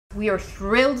We are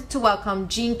thrilled to welcome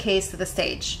Jean Case to the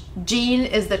stage. Jean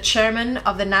is the chairman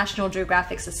of the National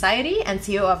Geographic Society and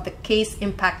CEO of the Case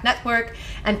Impact Network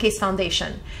and Case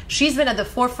Foundation. She's been at the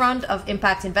forefront of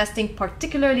impact investing,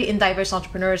 particularly in diverse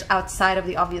entrepreneurs outside of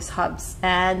the obvious hubs.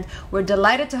 And we're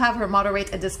delighted to have her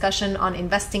moderate a discussion on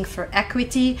investing for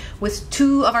equity with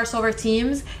two of our Solver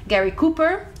teams, Garry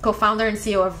Cooper, co-founder and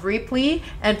CEO of Rheaply,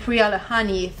 and Priya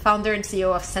Lakhani, founder and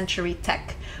CEO of Century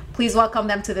Tech. Please welcome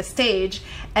them to the stage.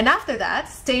 And after that,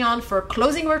 stay on for a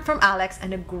closing word from Alex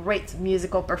and a great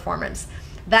musical performance.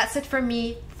 That's it for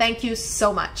me. Thank you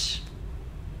so much.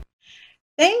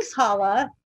 Thanks,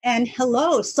 Hala. And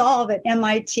hello, Solve at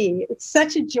MIT. It's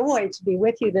such a joy to be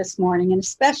with you this morning, and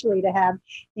especially to have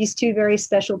these two very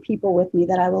special people with me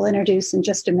that I will introduce in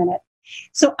just a minute.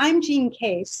 So I'm Jean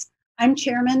Case. I'm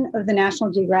chairman of the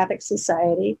National Geographic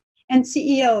Society and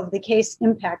CEO of the Case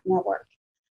Impact Network.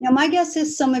 Now, my guess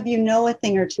is some of you know a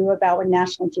thing or two about what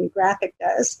National Geographic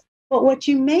does, but what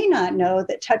you may not know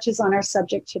that touches on our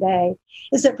subject today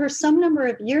is that for some number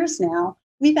of years now,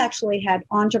 we've actually had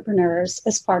entrepreneurs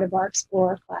as part of our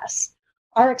Explorer class.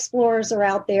 Our explorers are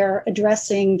out there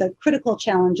addressing the critical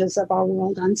challenges of our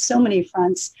world on so many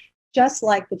fronts, just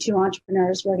like the two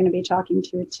entrepreneurs we're going to be talking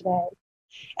to today.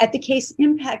 At the Case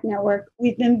Impact Network,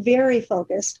 we've been very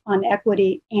focused on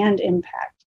equity and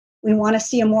impact. We want to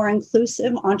see a more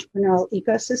inclusive entrepreneurial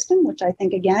ecosystem, which I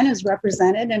think, again, is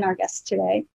represented in our guests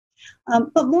today.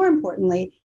 But more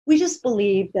importantly, we just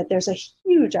believe that there's a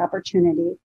huge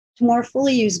opportunity to more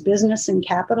fully use business and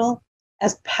capital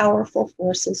as powerful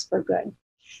forces for good.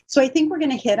 So I think we're going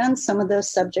to hit on some of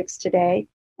those subjects today,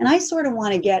 and I sort of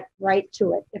want to get right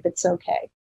to it, if it's okay.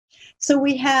 So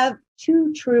we have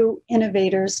two true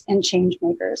innovators and change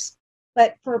makers.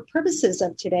 But for purposes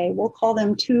of today, we'll call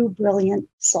them two brilliant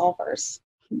solvers.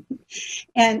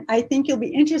 And I think you'll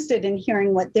be interested in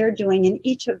hearing what they're doing in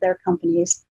each of their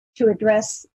companies to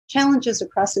address challenges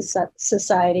across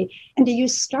society and to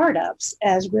use startups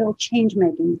as real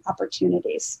change-making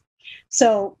opportunities.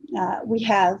 So we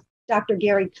have Dr.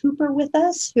 Garry Cooper with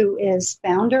us, who is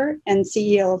founder and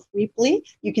CEO of Rheaply.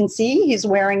 You can see he's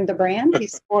wearing the brand.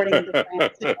 He's sporting the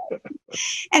brand today.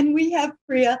 And we have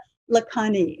Priya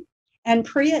Lakhani. And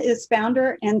Priya is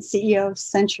founder and CEO of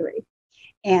Century.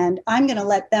 And I'm going to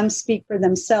let them speak for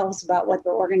themselves about what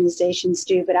their organizations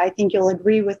do, but I think you'll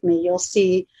agree with me. You'll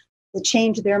see the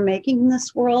change they're making in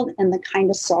this world and the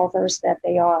kind of solvers that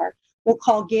they are. We'll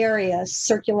call Garry a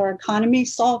circular economy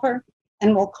solver,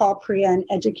 and we'll call Priya an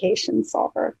education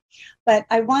solver. But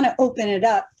I want to open it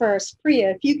up first.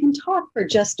 Priya, if you can talk for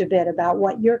just a bit about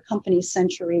what your company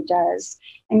Century does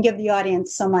and give the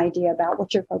audience some idea about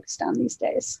what you're focused on these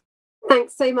days.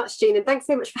 Thanks so much, Jean, and thanks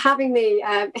so much for having me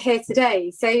here today.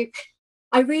 So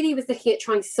I really was looking at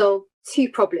trying to solve two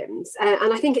problems,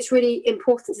 and I think it's really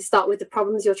important to start with the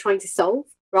problems you're trying to solve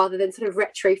rather than sort of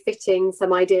retrofitting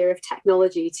some idea of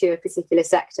technology to a particular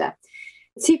sector.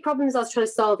 The two problems I was trying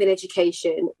to solve in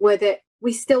education were that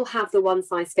we still have the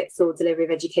one-size-fits-all delivery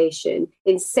of education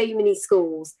in so many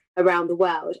schools around the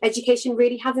world. Education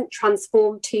really hasn't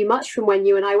transformed too much from when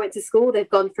you and I went to school. They've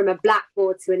gone from a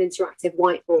blackboard to an interactive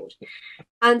whiteboard.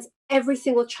 And every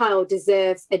single child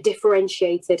deserves a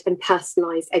differentiated and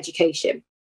personalised education.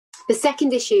 The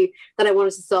second issue that I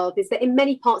wanted to solve is that in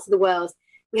many parts of the world,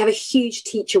 we have a huge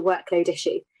teacher workload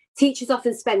issue. Teachers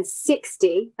often spend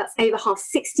 60%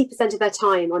 of their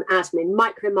time on admin,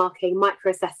 micro-marking,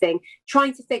 micro-assessing,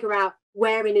 trying to figure out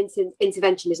where an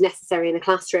intervention is necessary in a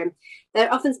classroom.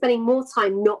 They're often spending more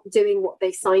time not doing what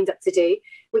they signed up to do,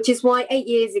 which is why 8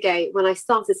 years ago, when I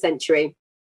started Century,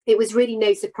 it was really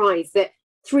no surprise that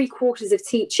 3/4 of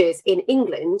teachers in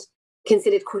England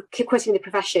considered quitting the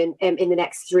profession in the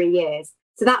next 3 years.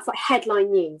 So that's like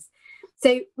headline news.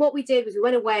 So what we did was we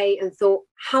went away and thought,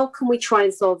 how can we try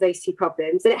and solve those two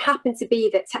problems? And it happened to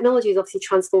be that technology has obviously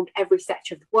transformed every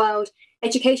sector of the world.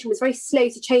 Education was very slow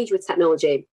to change with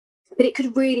technology, but it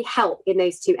could really help in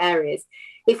those two areas.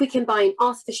 If we combine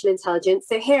artificial intelligence,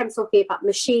 so here I'm talking about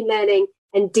machine learning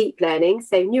and deep learning,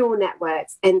 so neural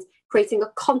networks, and creating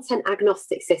a content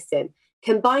agnostic system.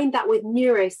 Combine that with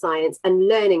neuroscience and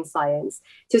learning science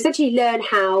to essentially learn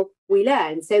how we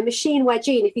learn. So machine where,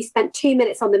 Gene, if you spent 2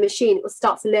 minutes on the machine, it will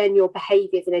start to learn your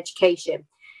behaviours in education.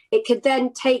 It could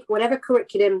then take whatever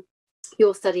curriculum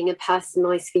you're studying and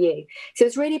personalise for you. So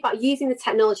it's really about using the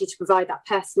technology to provide that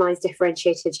personalised,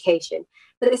 differentiated education.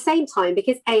 But at the same time,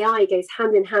 because AI goes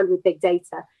hand in hand with big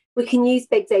data, we can use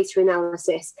big data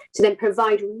analysis to then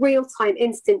provide real-time,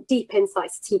 instant, deep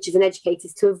insights to teachers and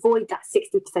educators to avoid that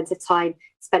 60% of time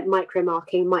spent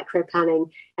micro-marking,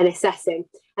 micro-planning and assessing.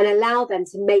 and allow them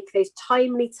to make those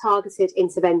timely, targeted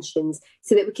interventions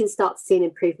so that we can start to see an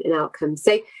improvement in outcomes.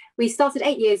 So we started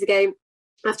 8 years ago,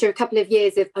 after a couple of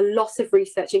years of a lot of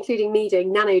research, including me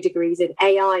doing nano degrees in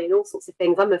AI and all sorts of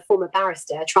things. I'm a former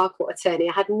barrister, a trial court attorney.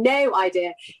 I had no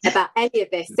idea about any of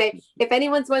this. So if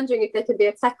anyone's wondering if they can be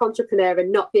a tech entrepreneur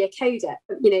and not be a coder,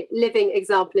 living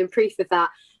example and proof of that.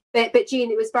 But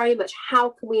Jean, it was very much, how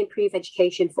can we improve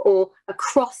education for all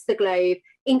across the globe,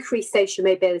 increase social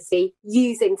mobility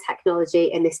using technology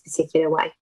in this particular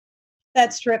way?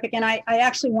 That's terrific. And I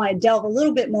actually want to delve a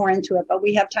little bit more into it, but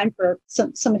we have time for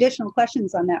some additional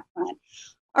questions on that front.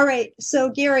 All right. So,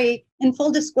 Garry, in full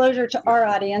disclosure to our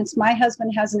audience, my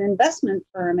husband has an investment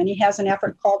firm and he has an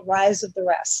effort called Rise of the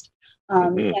Rest.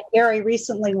 And Garry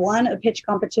recently won a pitch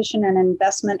competition and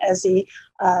investment as the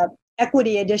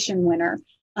Equity Edition winner.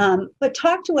 But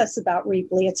talk to us about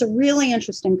Rheaply. It's a really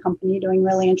interesting company doing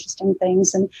really interesting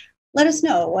things. And let us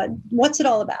know, what's it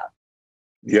all about?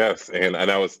 Yes, and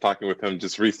I was talking with him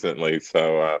just recently,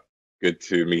 so good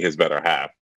to meet his better half.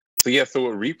 So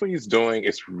what Rheaply is doing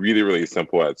is really, really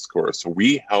simple at its core. So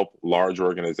we help large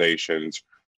organizations,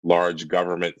 large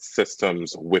government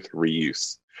systems with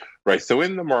reuse, right? So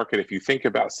in the market, if you think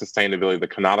about sustainability, the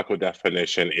canonical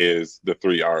definition is the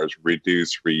 3 R's: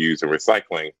 reduce, reuse, and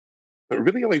recycling. But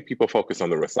really only people focus on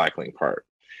the recycling part.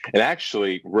 And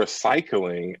actually,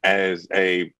 recycling as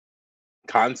a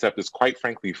concept is quite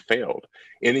frankly failed.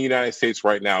 In the United States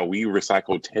right now, we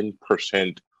recycle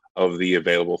 10% of the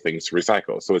available things to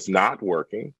recycle. So it's not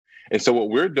working. And so what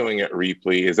we're doing at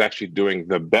Rheaply is actually doing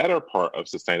the better part of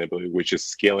sustainability, which is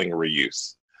scaling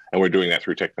reuse. And we're doing that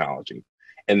through technology.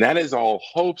 And that is all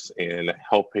hopes in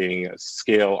helping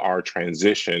scale our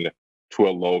transition to a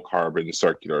low carbon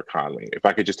circular economy. If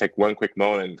I could just take one quick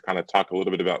moment and kind of talk a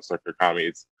little bit about circular economy,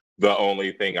 it's the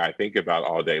only thing I think about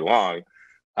all day long.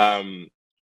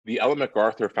 The Ellen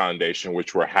MacArthur Foundation,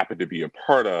 which we're happy to be a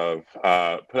part of,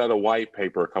 put out a white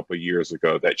paper a couple of years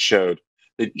ago that showed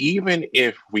that even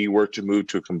if we were to move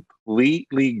to a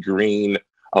completely green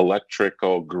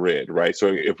electrical grid, right? So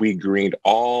if we greened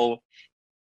all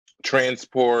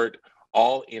transport,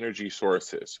 all energy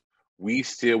sources, we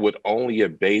still would only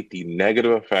abate the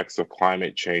negative effects of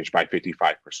climate change by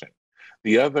 55%.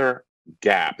 The other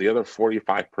gap, the other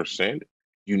 45%,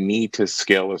 you need to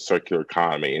scale a circular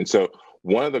economy. And so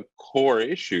one of the core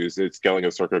issues in scaling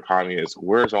a circular economy is,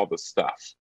 where's all the stuff?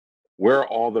 Where are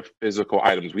all the physical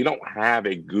items? We don't have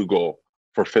a Google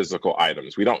for physical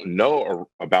items. We don't know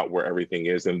about where everything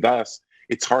is. And thus,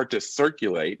 it's hard to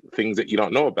circulate things that you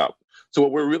don't know about. So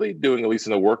what we're really doing, at least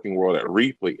in the working world at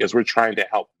Rheaply, is we're trying to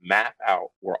help map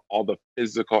out where all the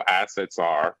physical assets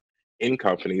are in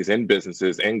companies, in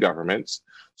businesses, and governments,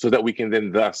 so that we can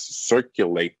then thus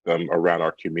circulate them around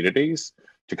our communities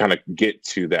to kind of get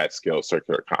to that scale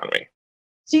circular economy.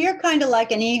 So you're kind of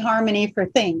like an eHarmony for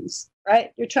things,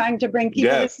 right? You're trying to bring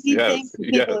people who need things and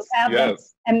people who have them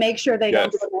and make sure they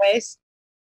don't go to waste.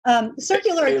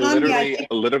 Circular economy,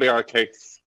 literally our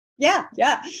case. Yeah.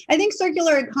 I think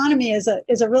circular economy is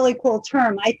a really cool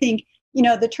term. I think,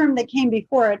 the term that came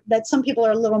before it that some people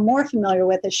are a little more familiar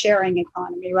with is sharing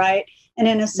economy, right? And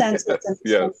in a sense, it's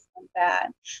that.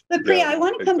 But Priya, I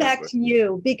want to come back to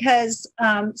you because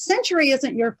Century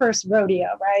isn't your first rodeo,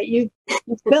 right? You've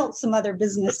built some other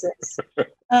businesses.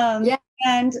 And,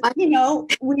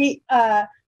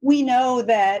 we know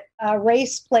that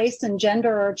race, place, and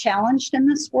gender are challenged in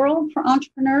this world for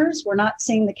entrepreneurs. We're not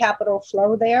seeing the capital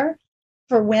flow there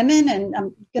for women. And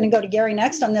I'm going to go to Garry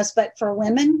next on this, but for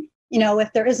women,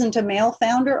 if there isn't a male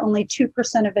founder, only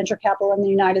 2% of venture capital in the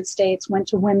United States went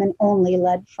to women-only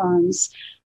led firms.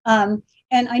 And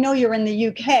I know you're in the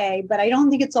UK, but I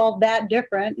don't think it's all that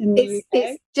different in the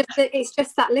UK. It's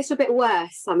just that little bit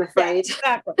worse, I'm afraid.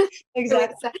 Yeah,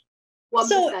 exactly. 1%.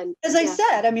 So, as I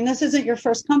said, this isn't your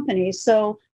first company.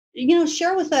 So,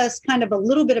 share with us kind of a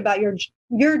little bit about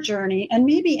your journey and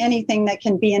maybe anything that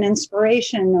can be an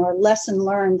inspiration or lesson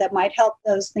learned that might help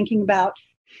those thinking about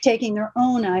taking their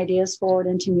own ideas forward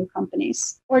into new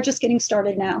companies or just getting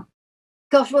started now.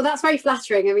 Gosh, well, that's very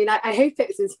flattering. I hope it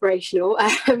was inspirational.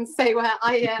 So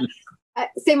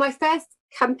my first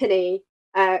company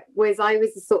I was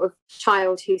the sort of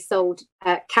child who sold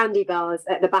candy bars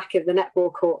at the back of the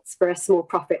netball courts for a small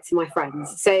profit to my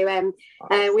friends. So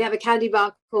we have a candy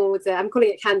bar called, I'm calling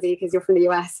it candy because you're from the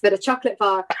US, but a chocolate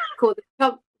bar called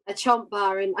a chomp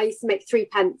bar, and I used to make 3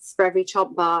 pence for every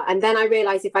chomp bar. And then I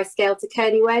realized if I scaled to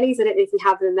curly whirlies, I don't know if you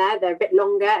have them there, they're a bit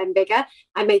longer and bigger,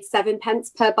 I made 7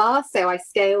 pence per bar, so I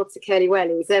scaled to curly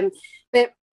whirlies.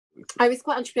 But I was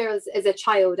quite entrepreneurial as a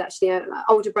child, actually. An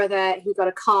older brother, he got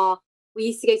a car we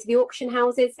used to go to the auction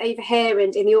houses over here,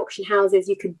 and in the auction houses,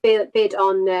 you could bid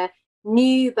on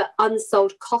new but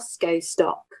unsold Costco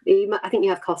stock. I think you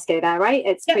have Costco there, right?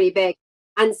 It's pretty big.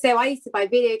 And so I used to buy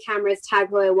video cameras, Tag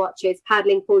Heuer watches,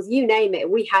 paddling pools, you name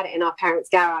it. We had it in our parents'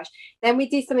 garage. Then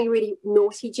we'd do something really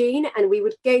naughty, Jean, and we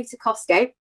would go to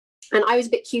Costco. And I was a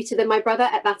bit cuter than my brother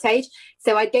at that age.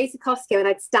 So I'd go to Costco and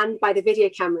I'd stand by the video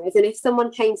cameras. And if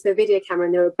someone came to a video camera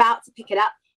and they were about to pick it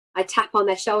up, I'd tap on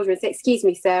their shoulder and say, "Excuse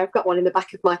me, sir, I've got one in the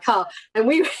back of my car." And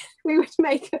we would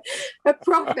make a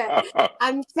profit.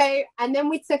 And then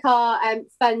we took our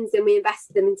funds and we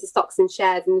invested them into stocks and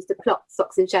shares and used to plot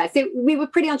stocks and shares. So we were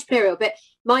pretty entrepreneurial. But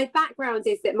my background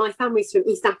is that my family's from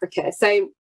East Africa.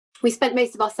 So we spent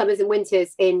most of our summers and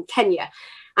winters in Kenya.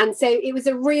 And so it was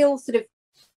a real sort of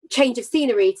change of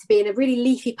scenery to be in a really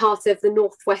leafy part of the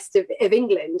northwest of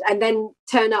England and then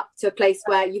turn up to a place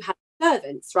where you had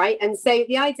servants, right? And so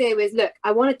the idea was, look,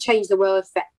 I want to change the world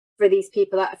for these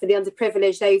people, for the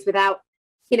underprivileged, those without,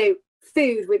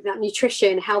 food, without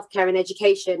nutrition, healthcare and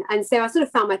education. And so I sort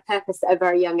of found my purpose at a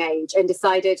very young age and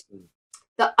decided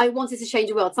that I wanted to change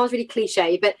the world. It sounds really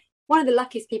cliche, but one of the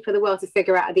luckiest people in the world to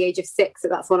figure out at the age of 6 that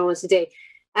that's what I wanted to do.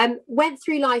 Went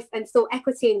through life and thought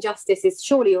equity and justice is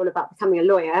surely all about becoming a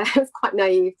lawyer. I was quite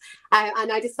naive.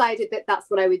 And I decided that that's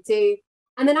what I would do.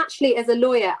 And then actually, as a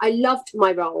lawyer, I loved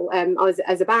my role. I was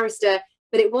as a barrister,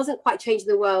 but it wasn't quite changing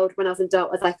the world when I was an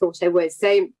adult as I thought I was.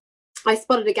 So I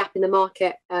spotted a gap in the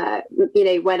market,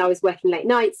 when I was working late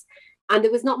nights, and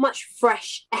there was not much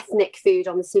fresh ethnic food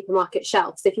on the supermarket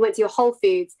shelf. So if you went to your Whole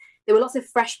Foods, there were lots of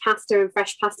fresh pasta and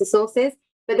fresh pasta sauces,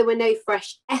 but there were no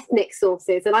fresh ethnic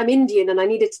sauces. And I'm Indian and I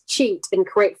needed to cheat and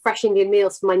create fresh Indian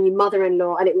meals for my new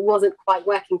mother-in-law, and it wasn't quite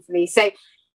working for me. So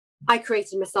I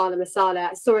created Masala.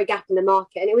 I saw a gap in the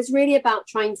market, and it was really about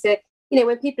trying to,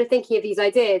 when people are thinking of these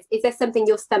ideas, is there something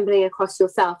you're stumbling across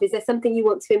yourself? Is there something you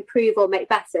want to improve or make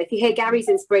better? If you hear Garry's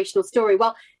inspirational story,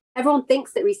 well, everyone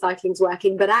thinks that recycling's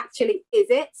working, but actually, is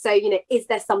it? So, is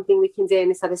there something we can do in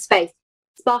this other space?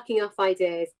 Sparking off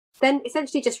ideas. Then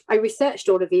essentially I researched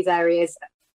all of these areas.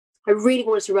 I really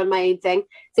wanted to run my own thing.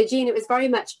 So, Jean, it was very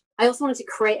much, I also wanted to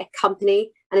create a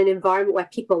company and an environment where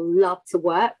people love to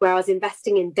work, where I was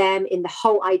investing in them, in the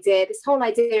whole idea, this whole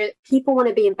idea that people want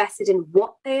to be invested in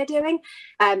what they are doing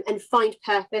and find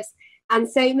purpose. And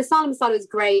so Masala was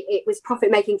great. It was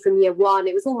profit making from year one.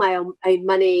 It was all my own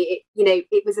money.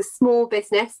 It was a small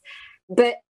business,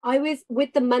 but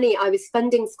with the money, I was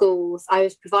funding schools. I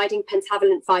was providing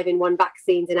pentavalent 5-in-1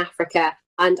 vaccines in Africa.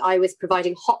 And I was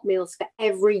providing hot meals for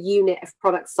every unit of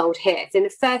products sold here. So in the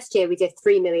first year, we did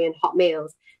 3 million hot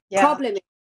meals. Yeah. Problem is,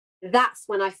 that's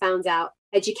when I found out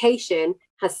education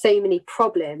has so many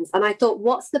problems. And I thought,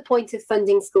 what's the point of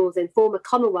funding schools in former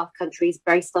Commonwealth countries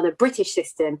based on a British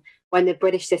system when the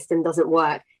British system doesn't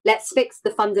work? Let's fix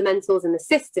the fundamentals in the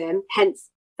system, hence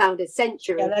Founders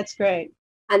Century. Yeah, that's great.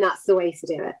 And that's the way to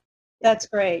do it. That's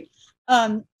great.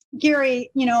 Garry,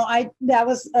 that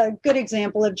was a good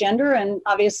example of gender, and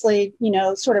obviously,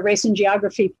 sort of race and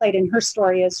geography played in her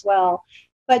story as well.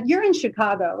 But you're in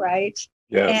Chicago, right?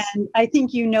 Yes. And I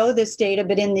think this data,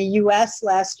 but in the US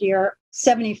last year,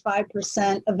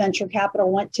 75% of venture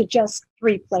capital went to just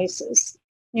 3 places: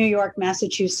 New York,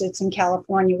 Massachusetts, and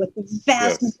California, with the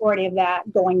vast majority of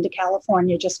that going to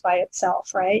California just by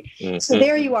itself, right? Mm-hmm. So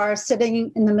there you are,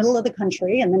 sitting in the middle of the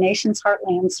country, in the nation's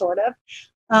heartland, sort of.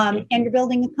 And you're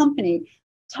building a company.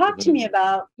 Talk to me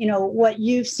about, what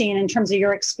you've seen in terms of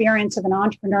your experience of an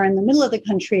entrepreneur in the middle of the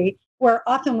country, where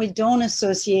often we don't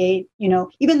associate,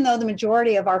 even though the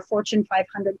majority of our Fortune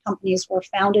 500 companies were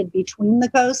founded between the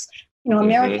coasts,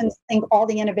 Americans think all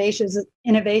the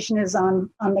innovation is on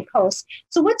the coast.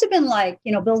 So what's it been like,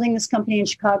 building this company in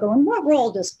Chicago, and what role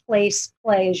does place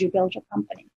play as you build your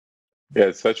company? Yeah,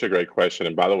 it's such a great question.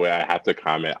 And by the way, I have to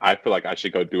comment, I feel like I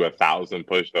should go do 1,000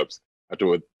 push-ups after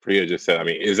what Priya just said. I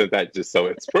mean, isn't that just so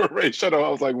inspirational? I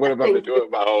was like, what have I been doing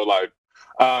my whole life?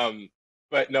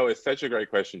 But no, it's such a great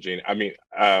question, Jean. I mean,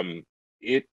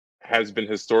 it has been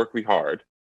historically hard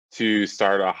to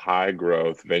start a high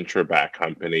growth venture backed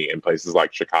company in places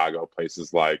like Chicago,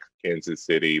 places like Kansas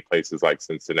City, places like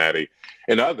Cincinnati,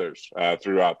 and others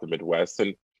throughout the Midwest.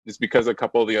 And it's because a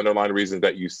couple of the underlying reasons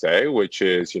that you say, which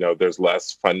is, there's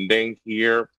less funding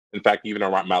here. In fact, even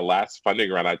around my last funding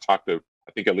round, I talked to,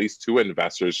 I think, at least 2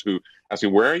 investors who asked me,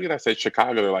 where are you? And I said,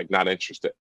 Chicago. They're like, not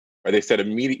interested. Or they said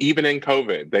immediately, even in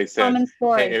COVID, they said,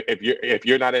 hey, if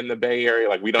you're not in the Bay Area,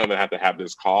 like, we don't even have to have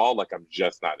this call. Like, I'm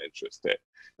just not interested.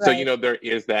 Right. So, there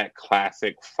is that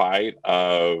classic fight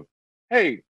of,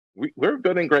 hey, we're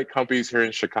building great companies here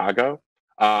in Chicago.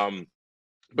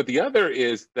 But the other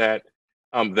is that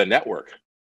the network,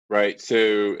 right?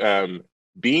 So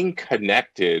being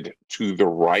connected to the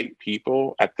right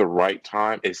people at the right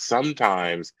time is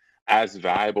sometimes as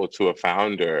valuable to a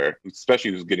founder,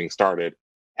 especially who's getting started,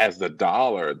 as the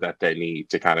dollar that they need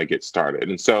to kind of get started.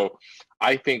 And so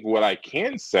I think what I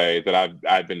can say that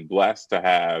I've been blessed to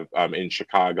have in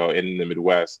Chicago, in the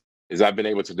Midwest, is I've been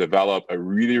able to develop a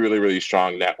really, really, really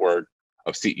strong network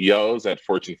of CEOs at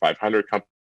Fortune 500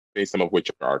 companies, some of which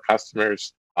are our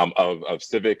customers, of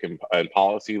civic and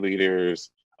policy leaders,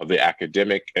 of the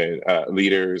academic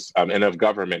leaders, and of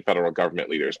government, federal government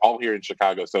leaders, all here in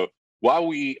Chicago. So while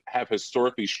we have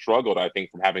historically struggled, I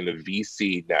think, from having the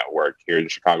VC network here in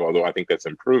Chicago, although I think that's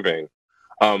improving,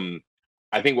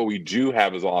 I think what we do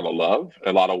have is a lot of love,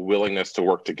 a lot of willingness to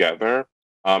work together,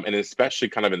 and especially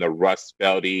kind of in the Rust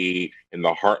Belty, in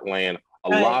the heartland, a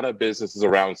lot of businesses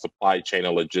around supply chain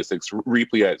and logistics.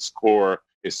 Rheaply at its core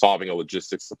is solving a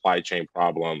logistics supply chain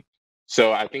problem.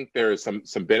 So I think there is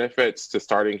some benefits to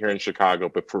starting here in Chicago,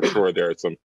 but for sure there are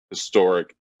some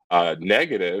historic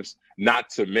negatives, not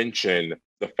to mention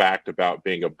the fact about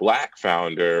being a Black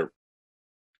founder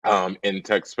in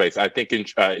tech space. I think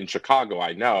in Chicago,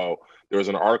 I know there was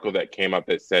an article that came up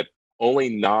that said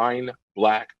only 9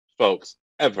 Black folks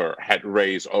ever had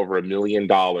raised over $1 million in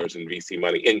VC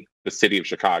money in the city of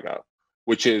Chicago,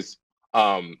 which is,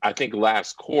 I think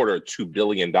last quarter, $2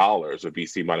 billion of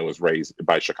VC money was raised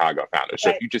by Chicago founders. So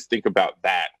if you just think about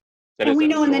that, and we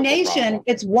know in the nation,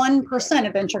 it's 1%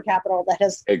 of venture capital that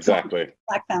has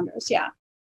Black founders. Yeah.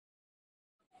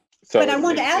 So but I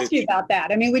want to ask you about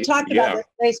that. I mean, we talked about this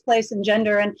race, place, and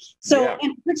gender. And so,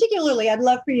 and particularly, I'd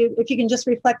love for you, if you can just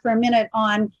reflect for a minute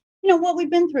on, what we've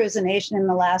been through as a nation in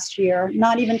the last year,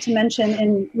 not even to mention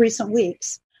in recent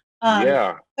weeks.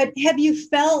 But have you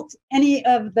felt any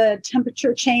of the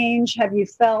temperature change? Have you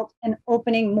felt an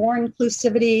opening, more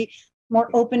inclusivity, more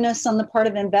openness on the part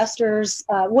of investors?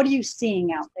 What are you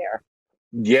seeing out there?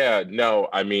 Yeah, no,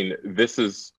 I mean,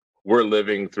 we're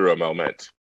living through a moment.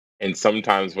 And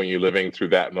sometimes when you're living through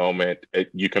that moment,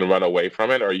 you can run away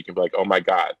from it, or you can be like, oh my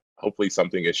God, hopefully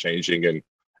something is changing.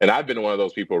 And I've been one of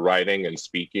those people writing and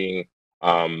speaking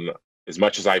as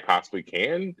much as I possibly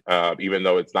can, even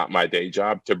though it's not my day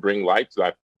job, to bring light to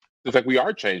that. It's like we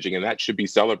are changing, and that should be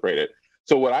celebrated.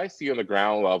 So what I see on the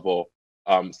ground level,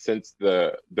 since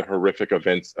the horrific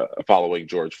events following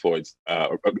George Floyd's,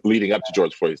 leading up to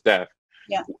George Floyd's death,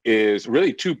 is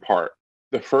really two-part.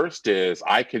 The first is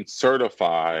I can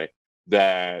certify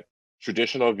that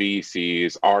traditional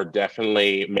VCs are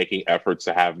definitely making efforts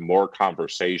to have more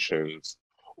conversations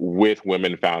with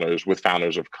women founders, with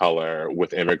founders of color,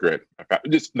 with immigrant,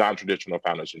 just non-traditional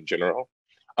founders in general.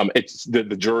 It's the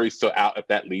jury's still out if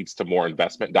that leads to more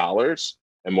investment dollars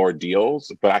and more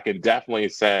deals, but I can definitely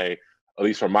say, at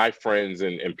least for my friends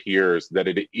and peers, that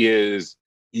it is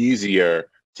easier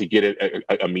to get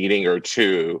a meeting or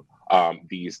two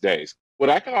these days. What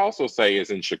I can also say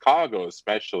is in Chicago,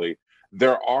 especially,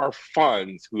 there are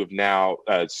funds who have now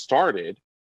started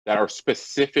that are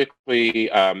specifically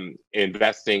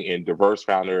investing in diverse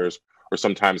founders, or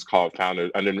sometimes called founders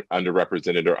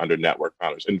underrepresented or under-networked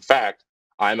founders. In fact,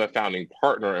 I'm a founding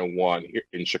partner in one here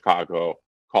in Chicago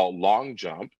called Long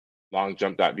Jump,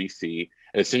 longjump.vc.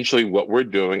 And essentially what we're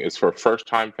doing is for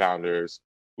first-time founders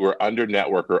who are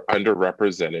under-networked or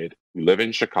underrepresented, who live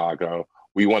in Chicago.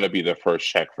 We want to be the first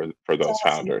check for those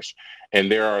founders. And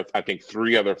there are, I think,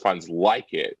 3 other funds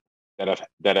like it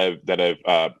that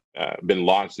have been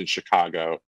launched in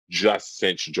Chicago just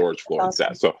since George Floyd's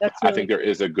death. So I think there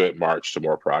is a good march to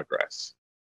more progress.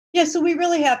 Yeah, so we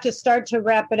really have to start to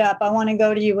wrap it up. I want to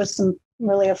go to you with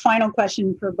a final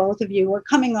question for both of you. We're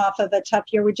coming off of a tough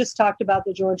year. We just talked about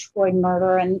the George Floyd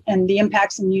murder and the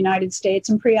impacts in the United States.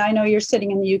 And Priya, I know you're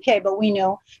sitting in the UK, but we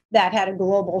know that had a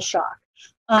global shock.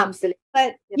 Absolutely.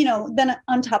 But, then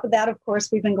on top of that, of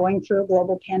course, we've been going through a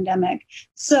global pandemic.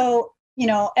 So,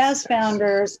 as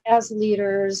founders, as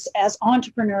leaders, as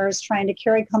entrepreneurs trying to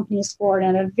carry companies forward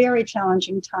in a very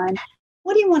challenging time,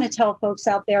 what do you want to tell folks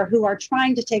out there who are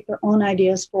trying to take their own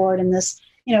ideas forward in this,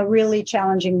 really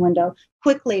challenging window?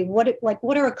 Quickly, what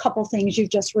are a couple things you've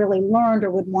just really learned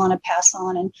or would want to pass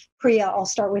on? And Priya, I'll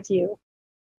start with you.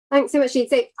 Thanks so much, Jean.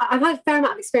 So I've had a fair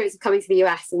amount of experience of coming to the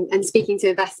US and speaking to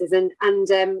investors, and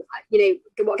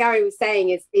what Garry was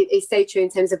saying is so true in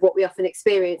terms of what we often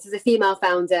experience as a female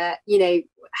founder.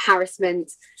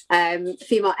 Harassment,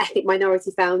 female ethnic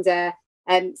minority founder,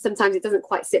 sometimes it doesn't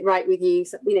quite sit right with you.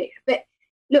 So, but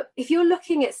look, if you're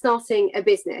looking at starting a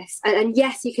business, and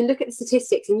yes, you can look at the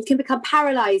statistics and you can become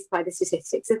paralyzed by the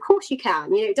statistics. Of course you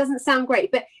can. It doesn't sound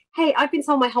great, but hey, I've been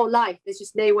told my whole life there's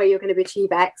just no way you're going to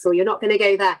achieve X or you're not going to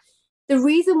go there. the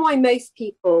reason why most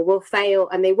people will fail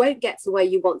and they won't get to where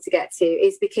you want to get to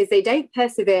is because they don't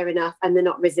persevere enough and they're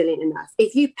not resilient enough.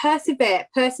 If you persevere,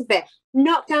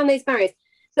 knock down those barriers.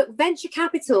 Look, venture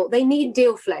capital, they need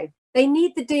deal flow. They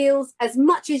need the deals as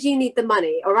much as you need the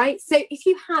money, all right? So if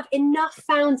you have enough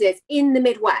founders in the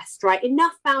Midwest, right,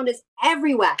 enough founders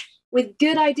everywhere with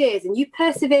good ideas, and you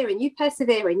persevere and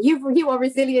you are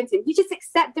resilient, and you just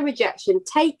accept the rejection,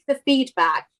 take the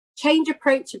feedback, change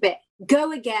approach a bit,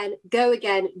 go again,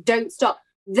 don't stop.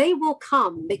 They will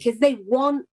come because they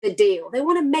want the deal. They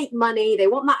want to make money. They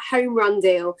want that home run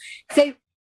deal. So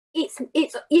it's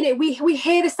you know, we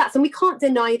hear the stats and we can't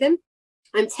deny them.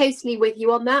 I'm totally with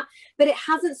you on that, but it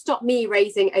hasn't stopped me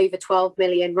raising over 12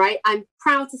 million, right? I'm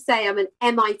proud to say I'm an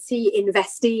MIT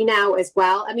investee now as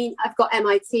well. I mean, I've got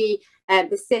MIT,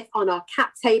 the SIF on our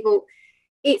cap table.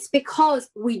 It's because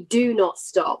we do not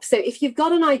stop. So if you've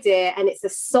got an idea and it's a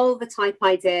solver type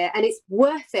idea and it's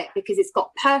worth it because it's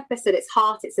got purpose at its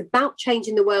heart, it's about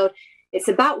changing the world, it's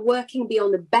about working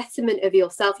beyond the betterment of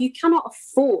yourself, you cannot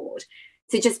afford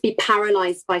to just be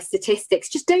paralyzed by statistics.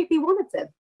 Just don't be one of them.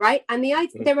 Right. And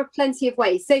there are plenty of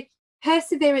ways. So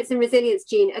perseverance and resilience,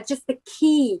 Jean, are just the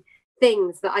key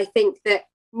things that I think that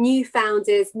new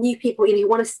founders, new people, you know, who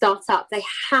want to start up, they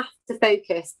have to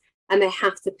focus and they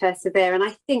have to persevere. And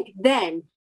I think then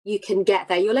you can get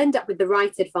there. You'll end up with the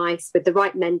right advice, with the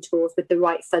right mentors, with the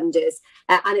right funders.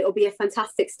 And it will be a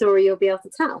fantastic story you'll be able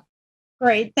to tell.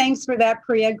 Great. Thanks for that,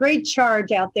 Priya. Great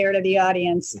charge out there to the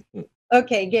audience.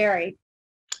 Okay, Garry.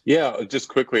 Yeah, just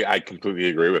quickly, I completely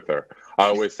agree with her. I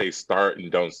always say start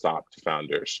and don't stop to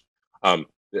founders.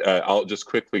 I'll just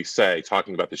quickly say,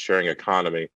 talking about the sharing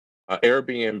economy,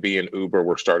 Airbnb and Uber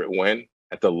were started when?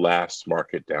 At the last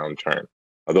market downturn.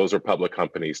 Those are public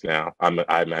companies now. I'm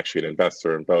actually an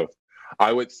investor in both.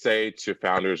 I would say to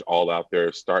founders all out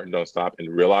there, start and don't stop, and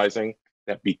realizing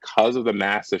that because of the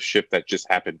massive shift that just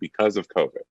happened because of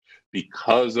COVID,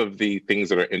 because of the things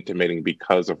that are intimating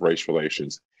because of race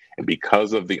relations, and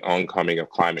because of the oncoming of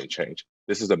climate change,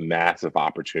 this is a massive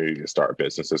opportunity to start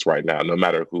businesses right now, no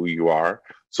matter who you are.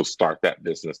 So start that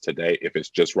business today. If it's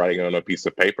just writing on a piece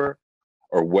of paper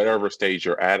or whatever stage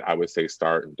you're at, I would say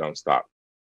start and don't stop.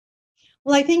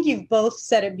 Well, I think you've both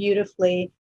said it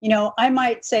beautifully. You know, I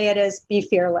might say it as be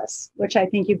fearless, which I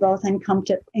think you both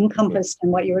encompassed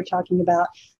in what you were talking about,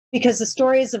 because the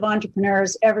stories of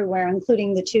entrepreneurs everywhere,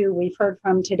 including the two we've heard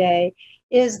from today,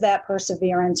 is that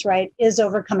perseverance, right? Is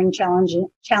overcoming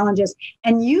challenges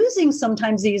and using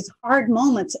sometimes these hard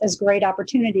moments as great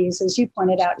opportunities, as you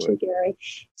pointed out too, Garry.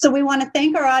 So we want to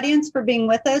thank our audience for being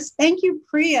with us. Thank you,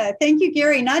 Priya. Thank you,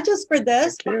 Garry, not just for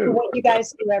this, but for what you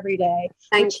guys do every day.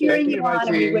 Thank We're cheering you on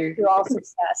and we wish you all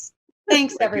success.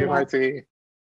 Thanks, everyone. Thank you, Marty.